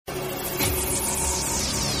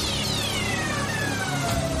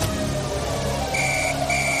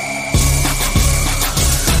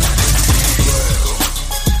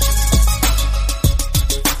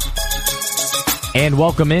And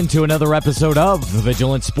welcome into another episode of the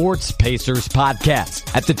Vigilant Sports Pacers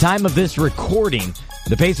podcast. At the time of this recording,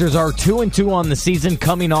 the Pacers are 2-2 on the season,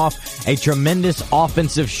 coming off a tremendous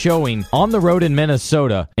offensive showing on the road in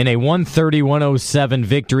Minnesota in a 130-107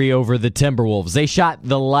 victory over the Timberwolves. They shot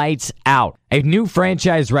the lights out. A new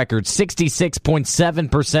franchise record,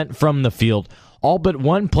 66.7% from the field. All but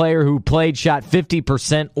one player who played shot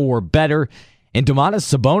 50% or better. And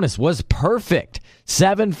Domantas Sabonis was perfect.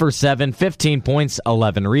 7 for 7, 15 points,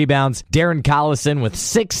 11 rebounds. Darren Collison with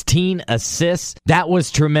 16 assists. That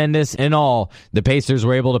was tremendous. In all, the Pacers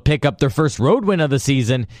were able to pick up their first road win of the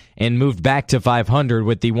season and moved back to 500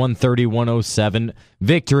 with the 130-107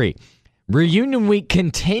 victory. Reunion week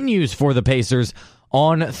continues for the Pacers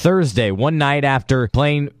on Thursday, one night after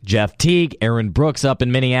playing Jeff Teague, Aaron Brooks up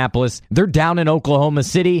in Minneapolis. They're down in Oklahoma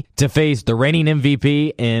City to face the reigning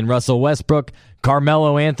MVP in Russell Westbrook,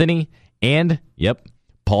 Carmelo Anthony, and,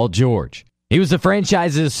 Paul George. He was the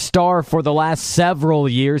franchise's star for the last several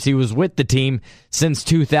years. He was with the team since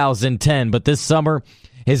 2010, but this summer,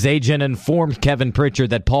 his agent informed Kevin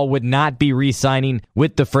Pritchard that Paul would not be re-signing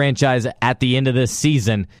with the franchise at the end of this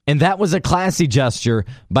season, and that was a classy gesture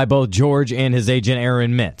by both George and his agent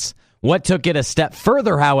Aaron Mitz. What took it a step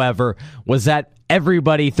further, however, was that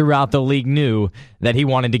everybody throughout the league knew that he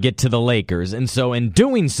wanted to get to the Lakers, and so in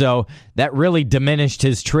doing so, that really diminished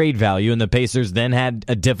his trade value, and the Pacers then had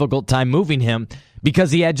a difficult time moving him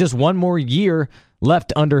because he had just one more year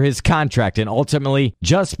left under his contract. And ultimately,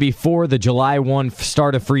 just before the July 1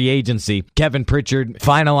 start of free agency, Kevin Pritchard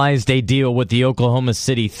finalized a deal with the Oklahoma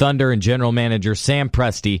City Thunder and general manager Sam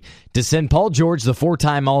Presti to send Paul George, the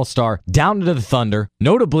four-time All-Star, down to the Thunder,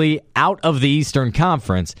 notably out of the Eastern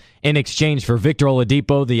Conference, in exchange for Victor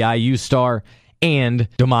Oladipo, the IU star, and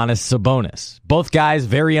Domantas Sabonis. Both guys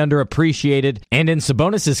very underappreciated, and in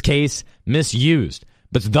Sabonis' case, misused.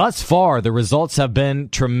 But thus far, the results have been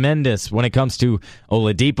tremendous when it comes to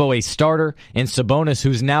Oladipo, a starter, and Sabonis,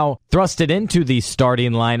 who's now thrusted into the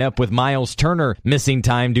starting lineup with Miles Turner missing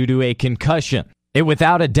time due to a concussion. It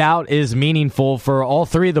without a doubt is meaningful for all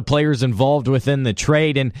three of the players involved within the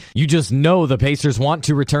trade, and you just know the Pacers want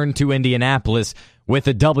to return to Indianapolis with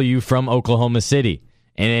a W from Oklahoma City.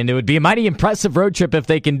 And it would be a mighty impressive road trip if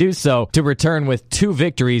they can do so, to return with 2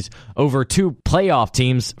 victories over 2 playoff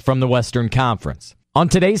teams from the Western Conference. On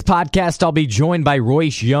today's podcast, I'll be joined by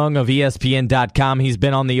Royce Young of ESPN.com. He's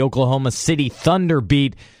been on the Oklahoma City Thunder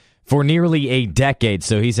beat for nearly a decade,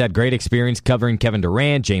 so he's had great experience covering Kevin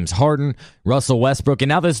Durant, James Harden, Russell Westbrook, and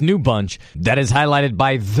now this new bunch that is highlighted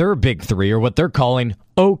by their big three, or what they're calling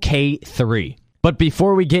OK3. But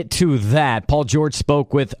before we get to that, Paul George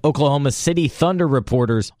spoke with Oklahoma City Thunder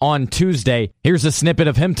reporters on Tuesday. Here's a snippet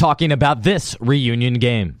of him talking about this reunion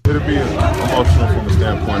game. It'll be emotional from the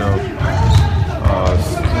standpoint of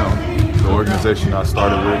the organization I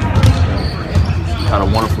started with and had a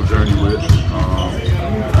wonderful journey with,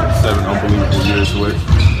 7 unbelievable years with.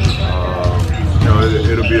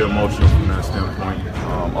 It'll be emotional from that standpoint.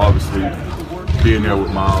 Obviously, being there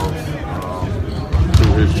with Miles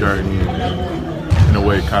through his journey and in a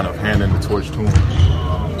way kind of handing the torch to him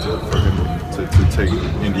for him to take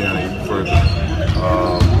Indiana even further.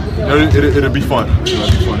 It'll be fun. It'll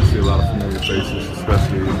be fun to see a lot of familiar faces,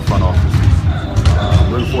 especially in the front office.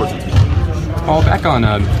 Looking forward to it. Paul, back on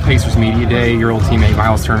Pacers Media Day, your old teammate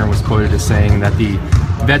Miles Turner was quoted as saying that the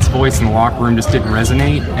vet's voice in the locker room just didn't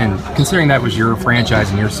resonate. And considering that was your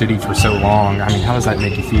franchise in your city for so long, I mean, how does that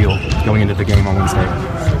make you feel going into the game on Wednesday? I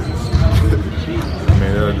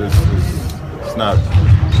mean, it's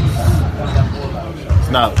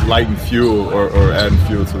not lighting fuel or adding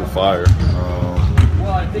fuel to the fire.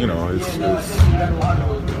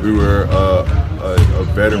 We were a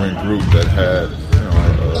veteran group that had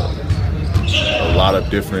a lot of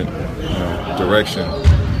different direction.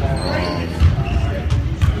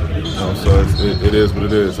 So it is what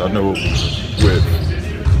it is. I know with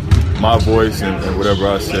my voice and whatever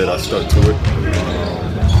I said, I stuck to it.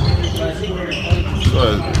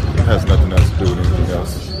 So it has nothing else to do with anything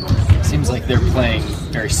else. Seems like they're playing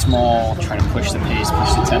very small, trying to push the pace,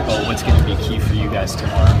 push the tempo. What's going to be key for you guys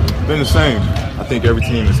tomorrow? Been the same. I think every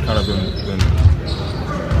team has kind of been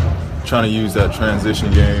trying to use that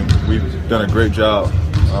transition game. We've done a great job,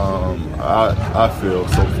 I feel,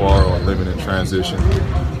 so far on living in transition.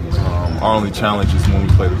 Our only challenge is when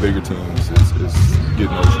we play the bigger teams is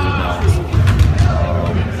getting those rebounds.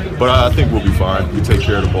 But I think we'll be fine. We take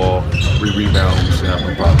care of the ball, we rebound, we should have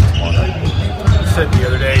no problem tomorrow night. You said the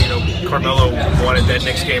other day, Carmelo wanted that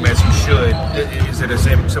next game as he should. Is it a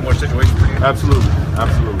similar situation for you? Absolutely.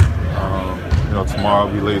 Tomorrow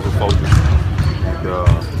we laser focused.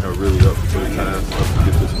 And, really up to the task to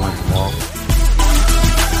get this win tomorrow.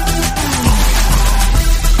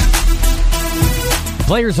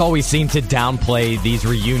 Players always seem to downplay these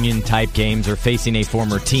reunion-type games or facing a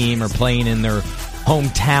former team or playing in their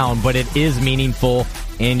hometown, but it is meaningful,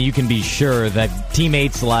 and you can be sure that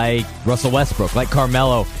teammates like Russell Westbrook, like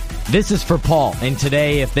Carmelo, this is for Paul. And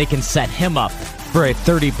today, if they can set him up for a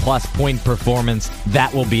 30-plus point performance,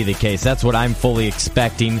 that will be the case. That's what I'm fully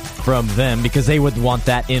expecting from them because they would want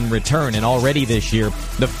that in return. And already this year,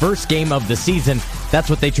 the first game of the season, that's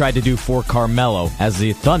what they tried to do for Carmelo as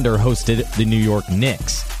the Thunder hosted the New York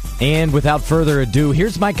Knicks. And without further ado,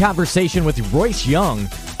 here's my conversation with Royce Young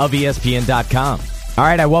of ESPN.com. All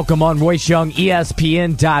right, I welcome on Royce Young,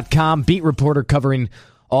 ESPN.com, beat reporter covering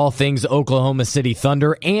all things Oklahoma City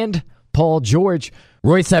Thunder and Paul George.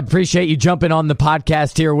 Royce, I appreciate you jumping on the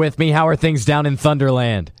podcast here with me. How are things down in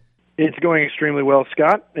Thunderland? It's going extremely well,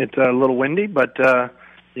 Scott. It's a little windy, but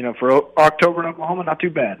for October in Oklahoma, not too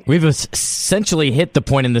bad. We've essentially hit the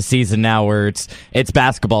point in the season now where it's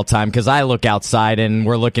basketball time because I look outside and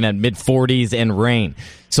we're looking at mid-40s and rain.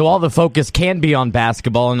 So all the focus can be on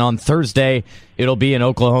basketball, and on Thursday it'll be in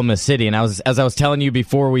Oklahoma City. And as I was telling you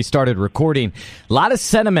before we started recording, a lot of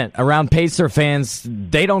sentiment around Pacer fans.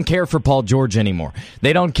 They don't care for Paul George anymore.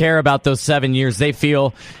 They don't care about those 7 years. They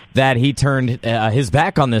feel that he turned his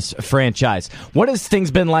back on this franchise. What has things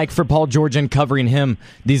been like for Paul George and covering him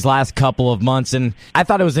these last couple of months? And I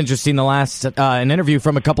thought it was interesting an interview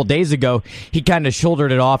from a couple days ago, he kind of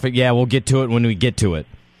shouldered it off. Yeah, we'll get to it when we get to it.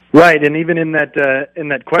 Right, and even in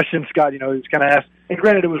that question, Scott, he was kind of asked, and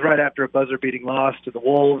granted it was right after a buzzer-beating loss to the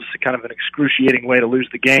Wolves, kind of an excruciating way to lose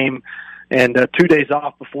the game, and 2 days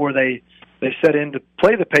off before they set in to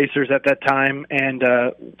play the Pacers at that time, and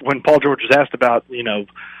when Paul George was asked about,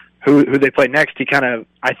 who they play next, he kind of,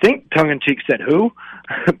 I think, tongue-in-cheek said who.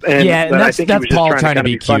 And that's Paul trying to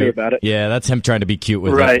be cute. Funny about it. Yeah, that's him trying to be cute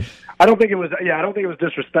with it. Right. I don't think it was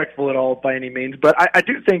disrespectful at all by any means, but I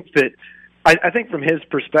do think that, I think from his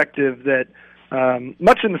perspective that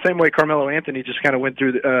much in the same way Carmelo Anthony just kind of went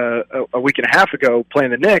through a week and a half ago playing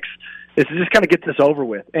the Knicks, is to just kind of get this over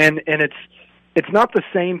with. And it's not the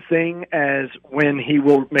same thing as when he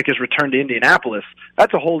will make his return to Indianapolis.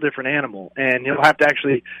 That's a whole different animal, and he'll have to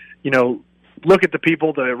actually, look at the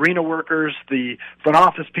people, the arena workers, the front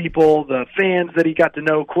office people, the fans that he got to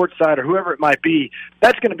know courtside or whoever it might be.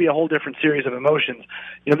 That's going to be a whole different series of emotions.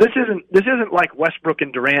 This isn't like Westbrook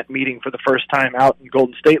and Durant meeting for the first time out in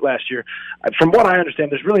Golden State last year. From what I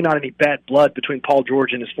understand, there's really not any bad blood between Paul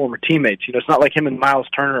George and his former teammates. It's not like him and Miles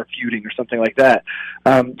Turner are feuding or something like that.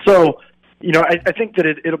 I think that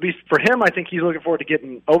it'll be for him. I think he's looking forward to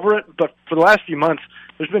getting over it. But for the last few months,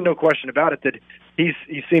 there's been no question about it that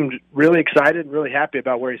he seemed really excited and really happy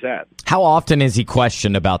about where he's at. How often is he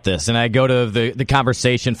questioned about this? And I go to the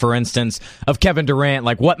conversation, for instance, of Kevin Durant,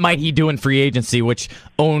 like what might he do in free agency, which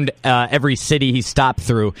owned every city he stopped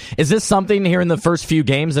through. Is this something here in the first few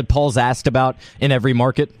games that Paul's asked about in every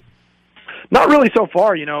market? Not really so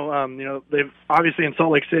far. They've obviously in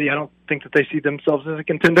Salt Lake City, I don't think that they see themselves as a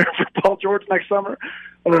contender for Paul George next summer.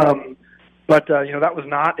 But that was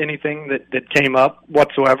not anything that came up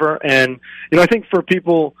whatsoever. And, I think for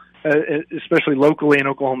people, especially locally in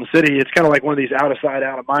Oklahoma City, it's kind of like one of these out of sight,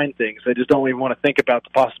 out of mind things. They just don't even want to think about the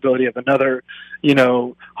possibility of another,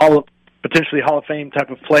 potentially Hall of Fame type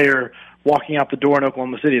of player walking out the door in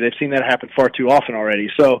Oklahoma City. They've seen that happen far too often already.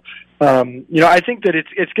 So, I think that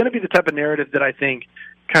it's going to be the type of narrative that I think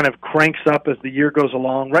kind of cranks up as the year goes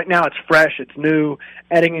along. Right now it's fresh, it's new.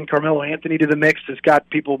 Adding in Carmelo Anthony to the mix has got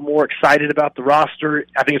people more excited about the roster.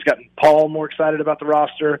 I think it's gotten Paul more excited about the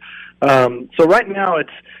roster. So right now it's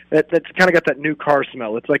kind of got that new car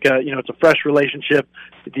smell. It's like it's a fresh relationship,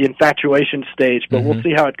 the infatuation stage, but we'll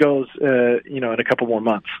see how it goes, in a couple more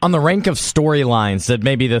months. On the rank of storylines that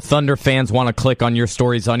maybe the Thunder fans want to click on your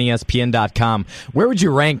stories on ESPN.com, where would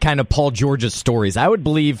you rank kind of Paul George's stories? I would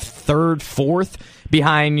believe third, fourth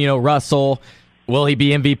behind, Russell. Will he be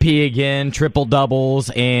MVP again, triple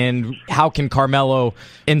doubles, and how can Carmelo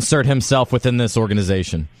insert himself within this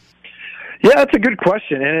organization? Yeah, that's a good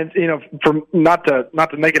question, and from not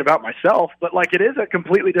to make it about myself, but like it is a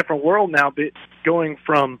completely different world now. Going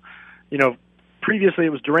from, previously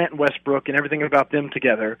it was Durant and Westbrook and everything about them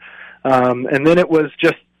together, and then it was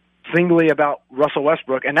just singly about Russell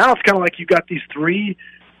Westbrook, and now it's kind of like you got these three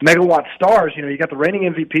megawatt stars. You got the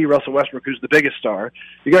reigning MVP, Russell Westbrook, who's the biggest star.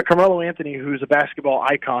 You got Carmelo Anthony, who's a basketball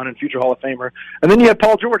icon and future Hall of Famer. And then you had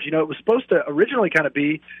Paul George. It was supposed to originally kind of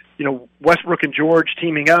be, Westbrook and George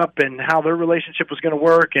teaming up and how their relationship was going to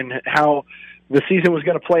work and how the season was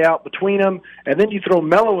going to play out between them. And then you throw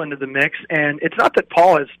Melo into the mix, and it's not that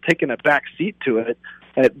Paul has taken a back seat to it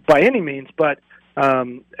by any means, but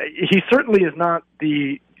he certainly is not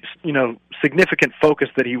the significant focus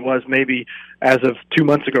that he was maybe as of 2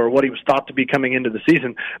 months ago, or what he was thought to be coming into the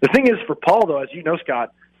season. The thing is, for Paul, though, as you know,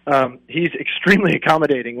 Scott, he's extremely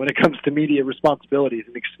accommodating when it comes to media responsibilities,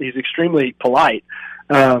 and he's extremely polite.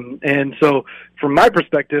 And so, from my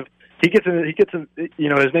perspective, he gets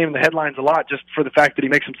his name in the headlines a lot just for the fact that he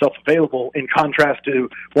makes himself available, in contrast to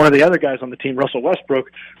one of the other guys on the team, Russell Westbrook,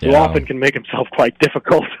 who often can make himself quite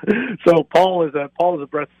difficult. So Paul is a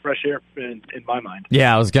breath of fresh air in my mind.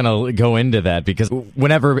 Yeah, I was going to go into that, because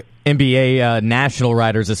whenever NBA national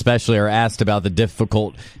writers especially are asked about the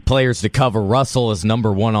difficult players to cover, Russell is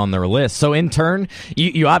number one on their list. So in turn,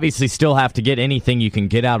 you obviously still have to get anything you can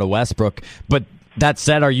get out of Westbrook, but that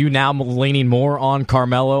said, are you now leaning more on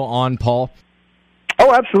Carmelo, on Paul?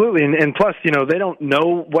 Oh, absolutely. And plus, they don't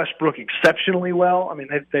know Westbrook exceptionally well. I mean,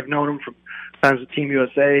 they've known him from times with Team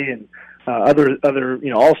USA and other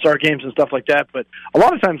All-Star games and stuff like that. But a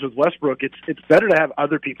lot of times with Westbrook, it's better to have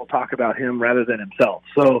other people talk about him rather than himself.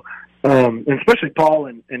 So, and especially Paul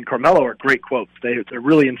and Carmelo are great quotes. They're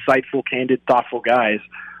really insightful, candid, thoughtful guys.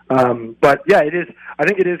 But yeah, it is. I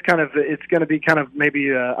think it is it's going to be kind of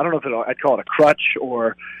maybe, I don't know if I'd call it a crutch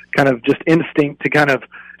or kind of just instinct to kind of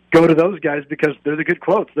go to those guys because they're the good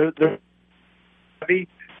quotes. They're heavy.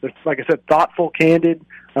 They're, like I said, thoughtful, candid.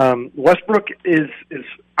 Westbrook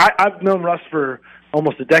I've known Russ for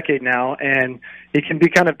almost a decade now, and he can be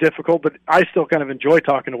kind of difficult, but I still kind of enjoy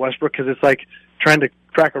talking to Westbrook because it's like trying to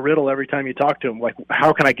crack a riddle every time you talk to him. Like,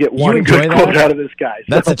 how can I get one good quote out of this guy?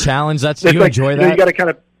 That's a challenge. You enjoy that? You got to kind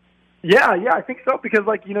of, yeah, I think so, because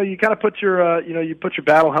you kind of put your you put your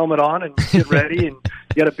battle helmet on and get ready, and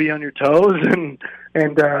you got to be on your toes, and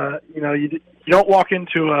you don't walk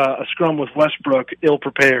into a scrum with Westbrook ill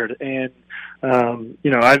prepared. And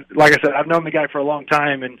like I said, I've known the guy for a long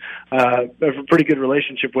time, and I have a pretty good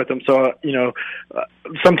relationship with him. So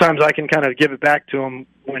sometimes I can kind of give it back to him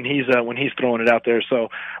when he's throwing it out there. So,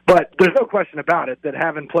 but there's no question about it that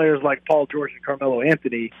having players like Paul George and Carmelo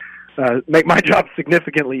Anthony make my job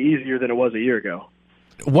significantly easier than it was a year ago.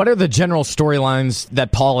 What are the general storylines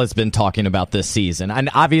that Paul has been talking about this season? And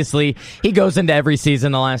obviously, he goes into every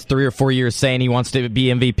season the last 3 or 4 years saying he wants to be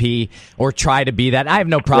MVP or try to be that. I have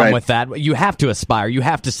no problem with that. You have to aspire. You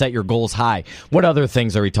have to set your goals high. What other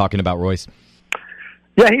things are we talking about, Royce?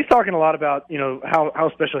 Yeah, he's talking a lot about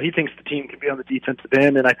how special he thinks the team can be on the defensive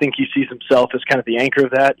end, and I think he sees himself as kind of the anchor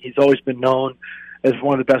of that. He's always been known as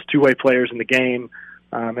one of the best two-way players in the game.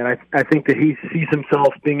 And I think that he sees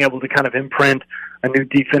himself being able to kind of imprint a new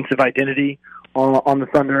defensive identity on the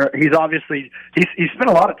Thunder. He's spent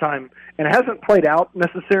a lot of time, and it hasn't played out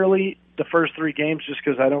necessarily the first 3 games just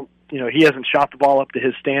because he hasn't shot the ball up to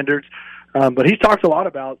his standards. But he's talked a lot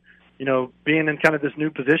about, being in kind of this new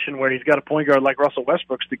position where he's got a point guard like Russell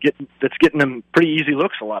Westbrook that's getting him pretty easy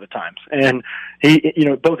looks a lot of times. And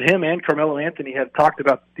both him and Carmelo Anthony have talked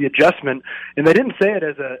about the adjustment, and they didn't say it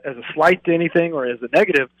as a slight to anything or as a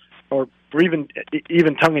negative or even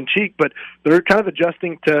tongue in cheek, but they're kind of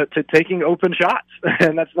adjusting to taking open shots,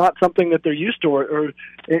 and that's not something that they're used to. Or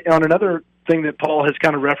on another thing that Paul has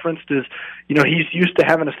kind of referenced is, he's used to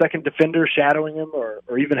having a second defender shadowing him, or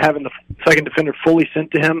even having the second defender fully sent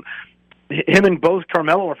to him. Him and both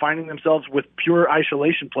Carmelo are finding themselves with pure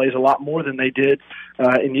isolation plays a lot more than they did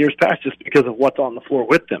in years past, just because of what's on the floor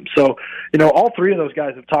with them. So, all 3 of those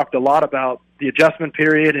guys have talked a lot about the adjustment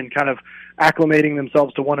period and kind of acclimating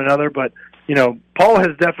themselves to one another. But, Paul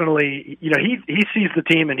has definitely, he sees the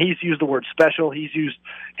team, and he's used the word special.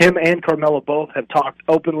 Him and Carmelo both have talked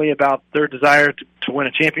openly about their desire to win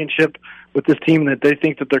a championship with this team, that they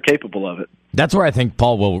think that they're capable of it. That's where I think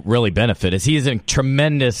Paul will really benefit, is he's a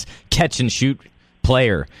tremendous catch-and-shoot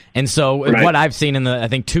player. And so what I've seen in the, I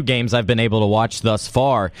think, 2 games I've been able to watch thus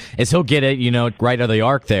far is he'll get it, right of the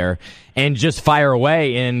arc there and just fire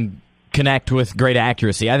away and connect with great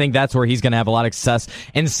accuracy. I think that's where he's going to have a lot of success.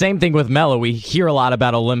 And same thing with Melo. We hear a lot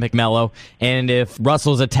about Olympic Melo, and if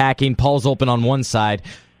Russell's attacking, Paul's open on one side,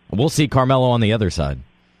 we'll see Carmelo on the other side.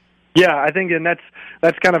 Yeah, I think, and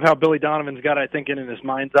that's kind of how Billy Donovan's got, I think, in his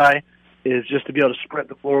mind's eye, is just to be able to spread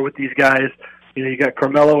the floor with these guys. You got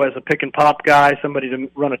Carmelo as a pick-and-pop guy, somebody to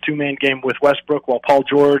run a 2-man game with Westbrook, while Paul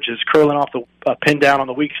George is curling off the pin down on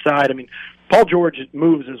the weak side. I mean, Paul George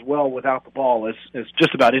moves as well without the ball as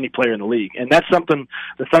just about any player in the league. And that's something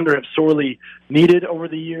the Thunder have sorely needed over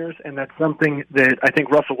the years, and that's something that I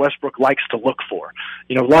think Russell Westbrook likes to look for.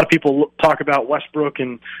 A lot of people talk about Westbrook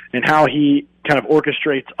and how he kind of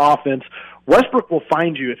orchestrates offense. Westbrook will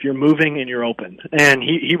find you if you're moving and you're open, and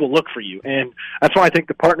he will look for you. And that's why I think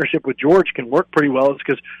the partnership with George can work pretty well, is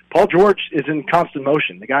because Paul George is in constant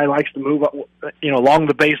motion. The guy likes to move up, along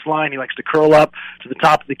the baseline. He likes to curl up to the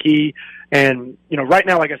top of the key. And, right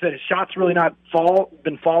now, like I said, his shot's really not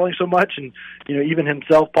been falling so much. And, even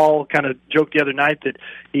himself, Paul, kind of joked the other night that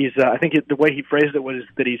he's, I think the way he phrased it was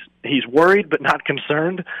that he's worried but not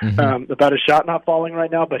concerned about his shot not falling right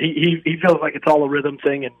now. But he feels like it's all a rhythm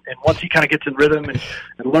thing. And once he kind of gets in rhythm and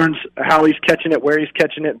learns how he's catching it, where he's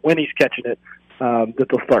catching it, when he's catching it, that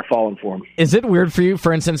they'll start falling for him. Is it weird for you,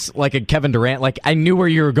 for instance, like a Kevin Durant? Like, I knew where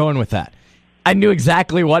you were going with that. I knew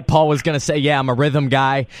exactly what Paul was going to say. Yeah, I'm a rhythm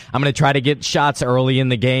guy. I'm going to try to get shots early in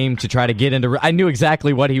the game to try to get into. I knew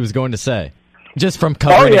exactly what he was going to say, just from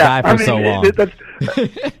covering a guy for so long.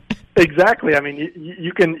 Exactly. I mean,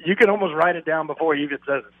 you can almost write it down before he even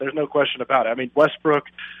says it. There's no question about it. I mean, Westbrook.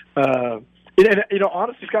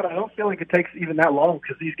 Honestly, Scott, I don't feel like it takes even that long,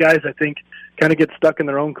 because these guys, I think, kind of get stuck in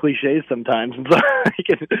their own cliches sometimes, and so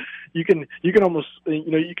you can almost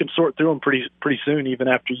you can sort through them pretty soon, even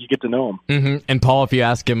after you get to know them. Mm-hmm. And Paul, if you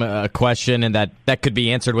ask him a question and that could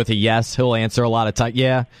be answered with a yes, he'll answer a lot of time.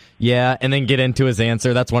 Yeah, and then get into his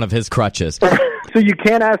answer. That's one of his crutches. So you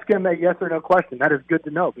can't ask him a yes or no question. That is good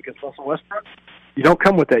to know, because Russell Westbrook, you don't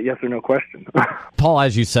come with that yes or no question. Paul,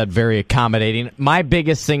 as you said, very accommodating. My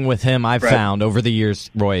biggest thing with him I've found over the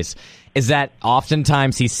years, Royce, is that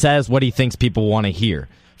oftentimes he says what he thinks people want to hear.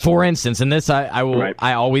 For instance, and this I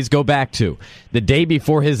always go back to, the day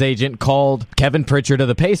before his agent called Kevin Pritchard to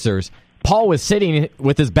the Pacers, Paul was sitting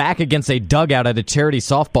with his back against a dugout at a charity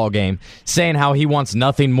softball game, saying how he wants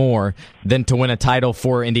nothing more than to win a title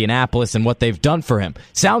for Indianapolis and what they've done for him.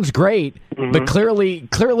 Sounds great, but clearly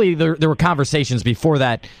there were conversations before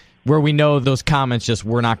that where we know those comments just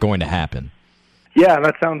were not going to happen. Yeah,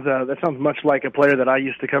 that sounds much like a player that I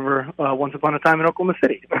used to cover once upon a time in Oklahoma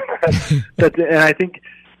City.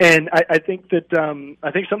 And I think that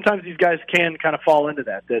sometimes these guys can kind of fall into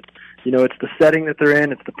that it's the setting that they're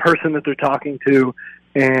in, it's the person that they're talking to,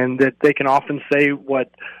 and that they can often say what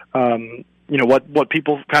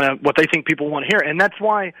people what they think people want to hear. And that's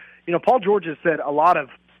why Paul George has said a lot of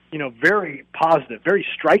very positive, very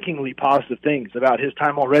strikingly positive things about his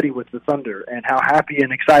time already with the Thunder, and how happy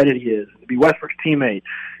and excited he is to be Westbrook's teammate.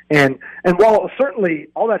 And while certainly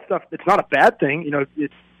all that stuff, it's not a bad thing.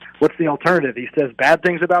 What's the alternative? He says bad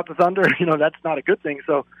things about the Thunder. That's not a good thing.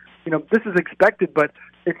 So, this is expected, but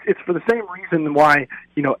it's for the same reason why,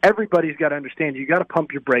 everybody's got to understand you got to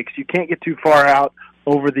pump your brakes. You can't get too far out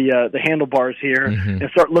over the handlebars here and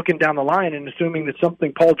start looking down the line and assuming that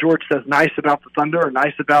something Paul George says nice about the Thunder or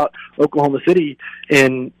nice about Oklahoma City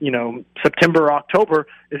in, September or October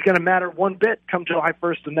is going to matter one bit come July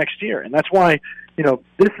 1st of next year. And that's why,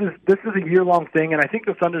 this is a year-long thing, and I think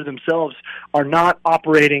the Thunder themselves are not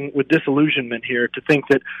operating with disillusionment here to think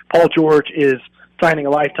that Paul George is signing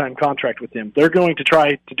a lifetime contract with him. They're going to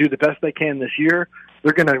try to do the best they can this year.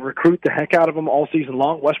 They're going to recruit the heck out of him all season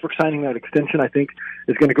long. Westbrook signing that extension, I think,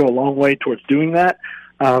 is going to go a long way towards doing that.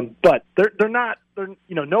 But they're not.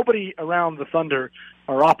 Nobody around the Thunder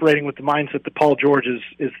are operating with the mindset that Paul George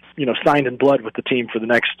is signed in blood with the team for the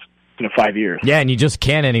next 5 years. Yeah, and you just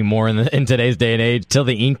can't anymore in today's day and age till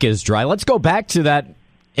the ink is dry. Let's go back to that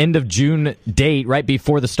end of June date right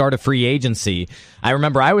before the start of free agency. I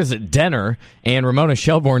remember I was at dinner and Ramona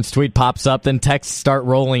Shelbourne's tweet pops up, then texts start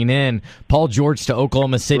rolling in. Paul George to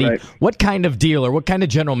Oklahoma City. Right. What kind of deal or what kind of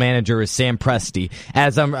general manager is Sam Presti?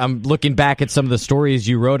 As I'm looking back at some of the stories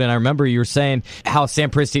you wrote, and I remember you were saying how Sam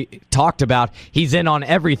Presti talked about he's in on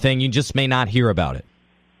everything, you just may not hear about it.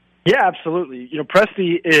 Yeah, absolutely.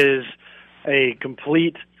 Presti is a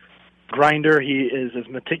complete grinder. He is as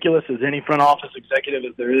meticulous as any front office executive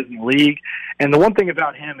as there is in the league. And the one thing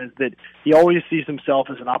about him is that he always sees himself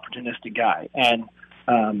as an opportunistic guy. And,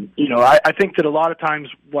 I think that a lot of times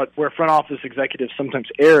where front office executives sometimes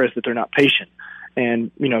err is that they're not patient.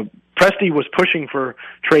 And, Presti was pushing for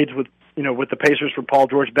trades with the Pacers for Paul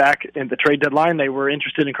George back at the trade deadline. They were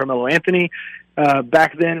interested in Carmelo Anthony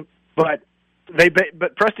back then, but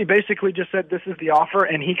Presti basically just said, this is the offer.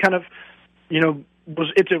 And he kind of,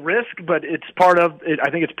 it's a risk, but it's part of it. I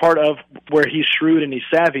think it's part of where he's shrewd and he's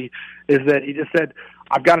savvy, is that he just said,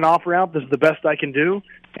 I've got an offer out. This is the best I can do.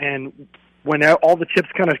 And when all the chips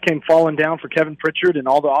kind of came falling down for Kevin Pritchard and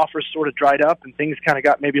all the offers sort of dried up and things kind of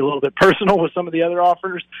got maybe a little bit personal with some of the other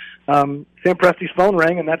offers, Sam Presti's phone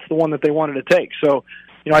rang, and that's the one that they wanted to take. So,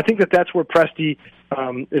 I think that that's where Presti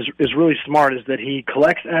is really smart, is that he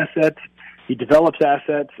collects assets, he develops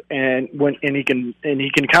assets, and he can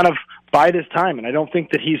kind of bide his time. And I don't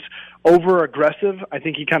think that he's over aggressive. I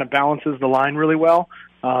think he kind of balances the line really well.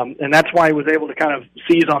 And that's why he was able to kind of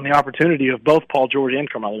seize on the opportunity of both Paul George and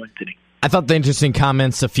Carmelo Anthony. I thought the interesting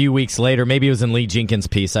comments a few weeks later, maybe it was in Lee Jenkins'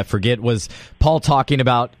 piece, I forget, was Paul talking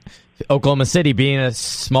about Oklahoma City being a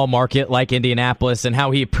small market like Indianapolis and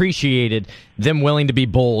how he appreciated them willing to be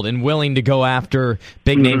bold and willing to go after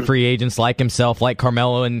big-name free agents like himself, like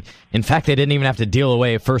Carmelo, and in fact, they didn't even have to deal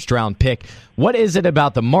away a first-round pick. What is it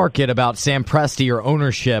about the market, about Sam Presti or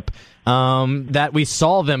ownership, that we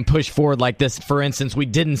saw them push forward like this, for instance, we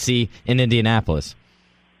didn't see in Indianapolis?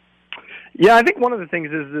 Yeah, I think one of the things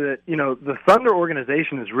is that, the Thunder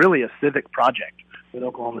organization is really a civic project with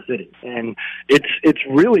Oklahoma City, and it's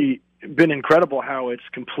really been incredible how it's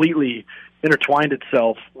completely intertwined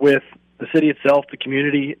itself with the city itself, the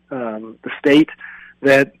community, the state.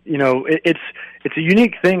 That it's a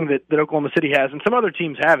unique thing that Oklahoma City has, and some other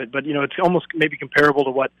teams have it, but it's almost maybe comparable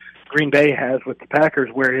to what Green Bay has with the Packers,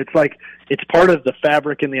 where it's like it's part of the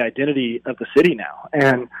fabric and the identity of the city now.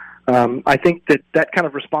 And I think that kind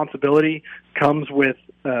of responsibility comes with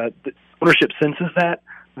the ownership senses that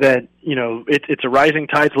it's a rising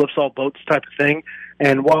tides lifts all boats type of thing.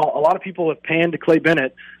 And while a lot of people have panned to Clay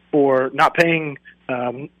Bennett for not paying,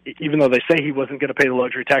 even though they say he wasn't going to pay the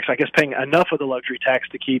luxury tax, I guess paying enough of the luxury tax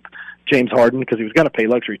to keep James Harden because he was going to pay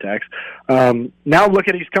luxury tax. Now look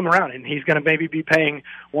at he's come around and he's going to maybe be paying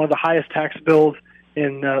one of the highest tax bills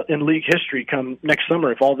in league history come next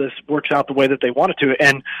summer if all this works out the way that they want it to.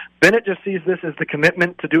 And Bennett just sees this as the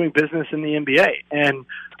commitment to doing business in the NBA. And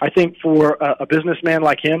I think for a businessman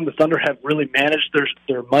like him, the Thunder have really managed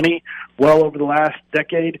their money well over the last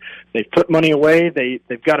decade. They've put money away.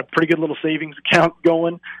 They've got a pretty good little savings account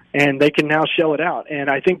going, and they can now shell it out. And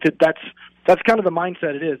I think that's kind of the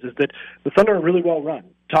mindset it is that the Thunder are really well run,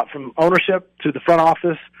 top from ownership to the front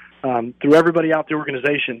office, through everybody out the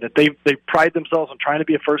organization, that they pride themselves on trying to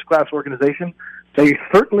be a first-class organization. They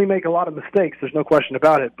certainly make a lot of mistakes, there's no question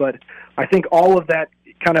about it, but I think all of that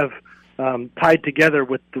kind of tied together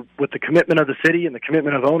with the commitment of the city and the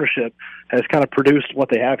commitment of ownership has kind of produced what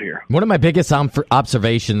they have here. One of my biggest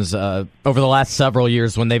observations over the last several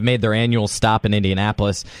years when they've made their annual stop in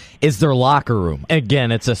Indianapolis is their locker room.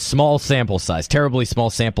 Again, it's a small sample size, terribly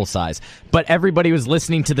small sample size, but everybody was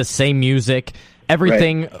listening to the same music.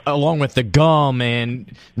 Everything right, along with the gum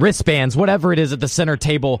and wristbands, whatever it is at the center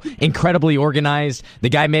table, incredibly organized. The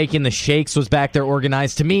guy making the shakes was back there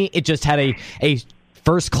organized. To me, it just had a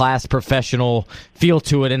first-class professional feel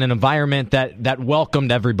to it in an environment that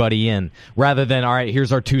welcomed everybody in, rather than, all right,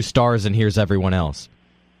 here's our two stars and here's everyone else.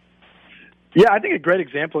 Yeah, I think a great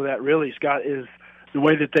example of that, really, Scott, is the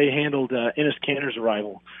way that they handled Enes Kanter's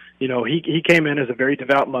arrival. He came in as a very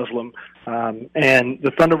devout Muslim, and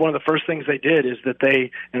the Thunder, one of the first things they did is that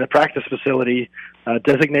they, in the practice facility,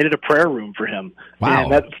 designated a prayer room for him. Wow.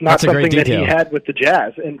 And that's not something that he had with the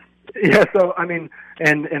Jazz. And yeah, so I mean,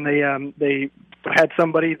 and they had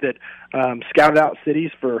somebody that scouted out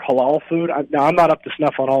cities for halal food. Now I'm not up to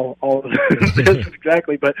snuff on all of this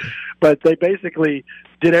exactly, but they basically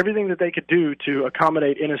did everything that they could do to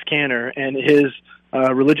accommodate Enes Kanter and his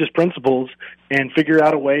religious principles and figure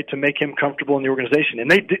out a way to make him comfortable in the organization. And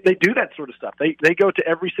they do that sort of stuff. They go to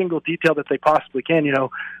every single detail that they possibly can.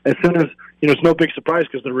 As soon as it's no big surprise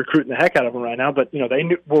because they're recruiting the heck out of him right now. But they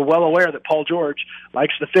were well aware that Paul George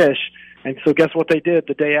likes to fish. And so guess what they did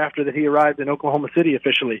the day after that he arrived in Oklahoma City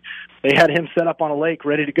officially? They had him set up on a lake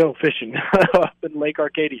ready to go fishing up in Lake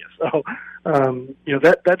Arcadia. So,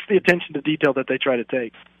 that's the attention to detail that they try to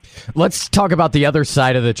take. Let's talk about the other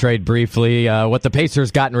side of the trade briefly, what the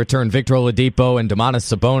Pacers got in return, Victor Oladipo and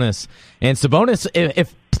Domantas Sabonis. And Sabonis,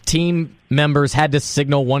 if team members had to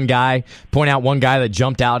signal one guy, point out one guy that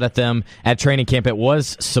jumped out at them at training camp, it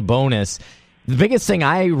was Sabonis. The biggest thing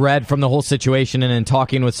I read from the whole situation and in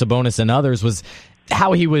talking with Sabonis and others was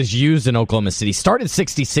how he was used in Oklahoma City. Started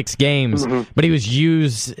 66 games, but he was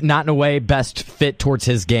used not in a way best fit towards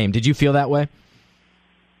his game. Did you feel that way?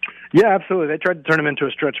 Yeah, absolutely. They tried to turn him into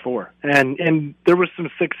a stretch four, and there was some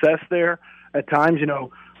success there at times.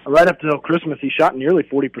 Right up until Christmas, he shot nearly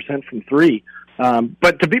 40% from three.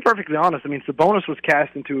 But to be perfectly honest, Sabonis was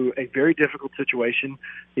cast into a very difficult situation.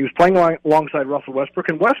 He was playing alongside Russell Westbrook,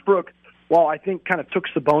 and Westbrook, well, I think kind of took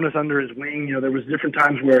Sabonis under his wing. There was different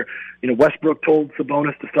times where, Westbrook told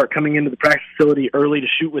Sabonis to start coming into the practice facility early to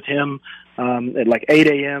shoot with him at like 8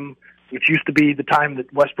 a.m., which used to be the time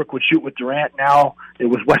that Westbrook would shoot with Durant. Now it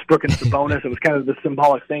was Westbrook and Sabonis. It was kind of the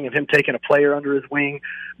symbolic thing of him taking a player under his wing.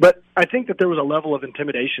 But I think that there was a level of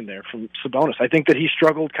intimidation there from Sabonis. I think that he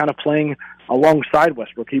struggled kind of playing alongside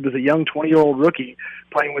Westbrook. He was a young 20-year-old rookie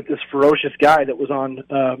playing with this ferocious guy that was on,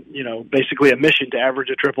 basically a mission to average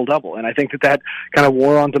a triple-double. And I think that kind of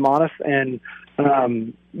wore on Domantas. And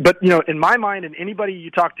But, in my mind and anybody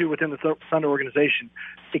you talk to within the Thunder organization,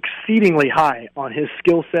 exceedingly high on his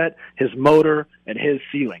skill set, his motor, and his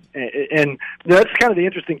ceiling. And that's kind of the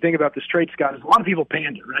interesting thing about this trade, Scott, is a lot of people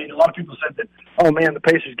pander, right? A lot of people said that, oh, man, the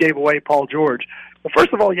Pacers gave away Paul George. Well,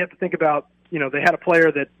 first of all, you have to think about, they had a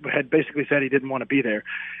player that had basically said he didn't want to be there.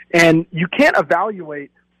 And you can't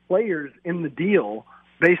evaluate players in the deal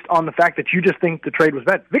based on the fact that you just think the trade was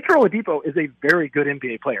bad. Victor Oladipo is a very good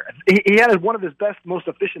NBA player. He had one of his best, most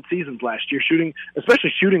efficient seasons last year,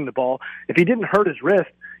 especially shooting the ball. If he didn't hurt his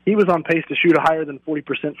wrist, he was on pace to shoot a higher than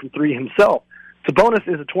 40% from three himself. Sabonis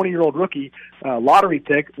is a 20-year-old rookie, lottery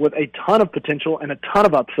pick with a ton of potential and a ton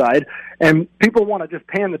of upside, and people want to just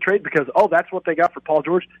pan the trade because, that's what they got for Paul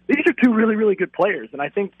George. These are two really, really good players, and I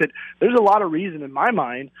think that there's a lot of reason in my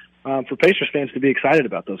mind for Pacers fans to be excited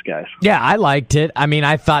about those guys. Yeah, I liked it. I mean,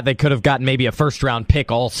 I thought they could have gotten maybe a first-round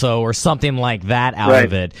pick also or something like that out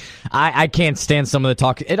of it. I can't stand some of the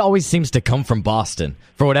talk. It always seems to come from Boston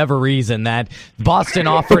for whatever reason, that Boston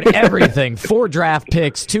offered everything, 4 draft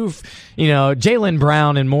picks, 2, Jaylen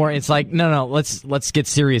Brown and more. It's like, no, let's get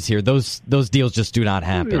serious here. Those deals just do not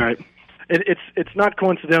happen. Right. It's not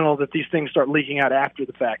coincidental that these things start leaking out after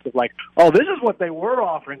the fact of like, this is what they were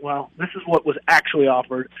offering. Well, this is what was actually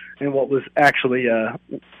offered and what was actually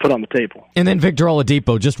put on the table. And then Victor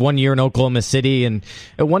Oladipo, just 1 year in Oklahoma City. And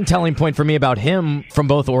one telling point for me about him from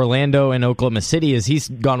both Orlando and Oklahoma City is he's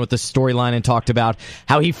gone with the storyline and talked about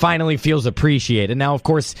how he finally feels appreciated. Now, of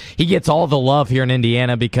course, he gets all the love here in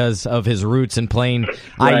Indiana because of his roots in playing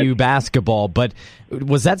IU basketball. But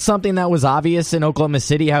was that something that was obvious in Oklahoma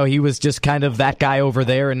City, how he was just kind of that guy over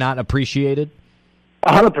there and not appreciated?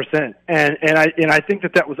 100%. And I think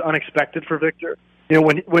that was unexpected for Victor.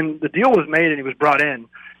 When the deal was made and he was brought in,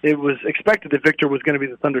 it was expected that Victor was going to be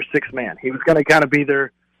the Thunder's sixth man. He was going to kind of be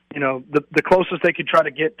their, the closest they could try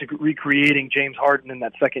to get to recreating James Harden in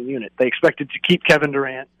that second unit. They expected to keep Kevin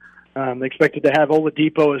Durant. They expected to have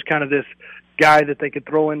Oladipo as kind of this guy that they could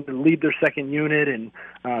throw in to lead their second unit and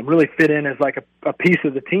really fit in as like a piece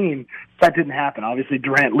of the team. That didn't happen. Obviously,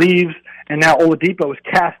 Durant leaves, and now Oladipo is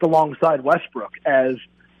cast alongside Westbrook as,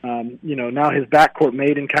 now his backcourt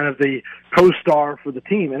mate and kind of the co-star for the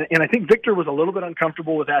team. And I think Victor was a little bit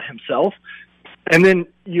uncomfortable with that himself. And then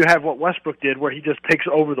you have what Westbrook did where he just takes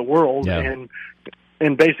over the world and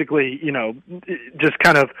basically, just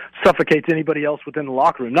kind of suffocates anybody else within the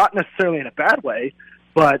locker room. Not necessarily in a bad way,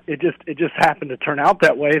 but it just happened to turn out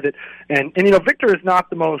that way. And Victor is not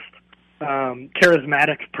the most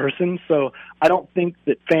charismatic person, so I don't think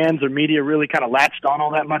that fans or media really kind of latched on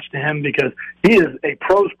all that much to him because he is a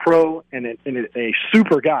pro's pro and a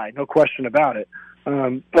super guy, no question about it.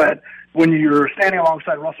 But when you're standing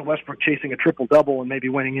alongside Russell Westbrook chasing a triple-double and maybe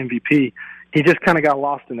winning MVP, he just kind of got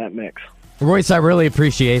lost in that mix. Royce, I really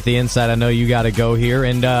appreciate the insight. I know you got to go here,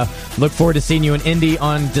 and look forward to seeing you in Indy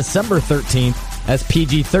on December 13th as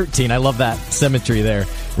PG-13. I love that symmetry there.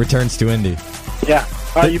 Returns to Indy. Yeah.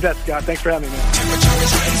 You bet, Scott. Thanks for having me,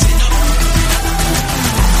 man.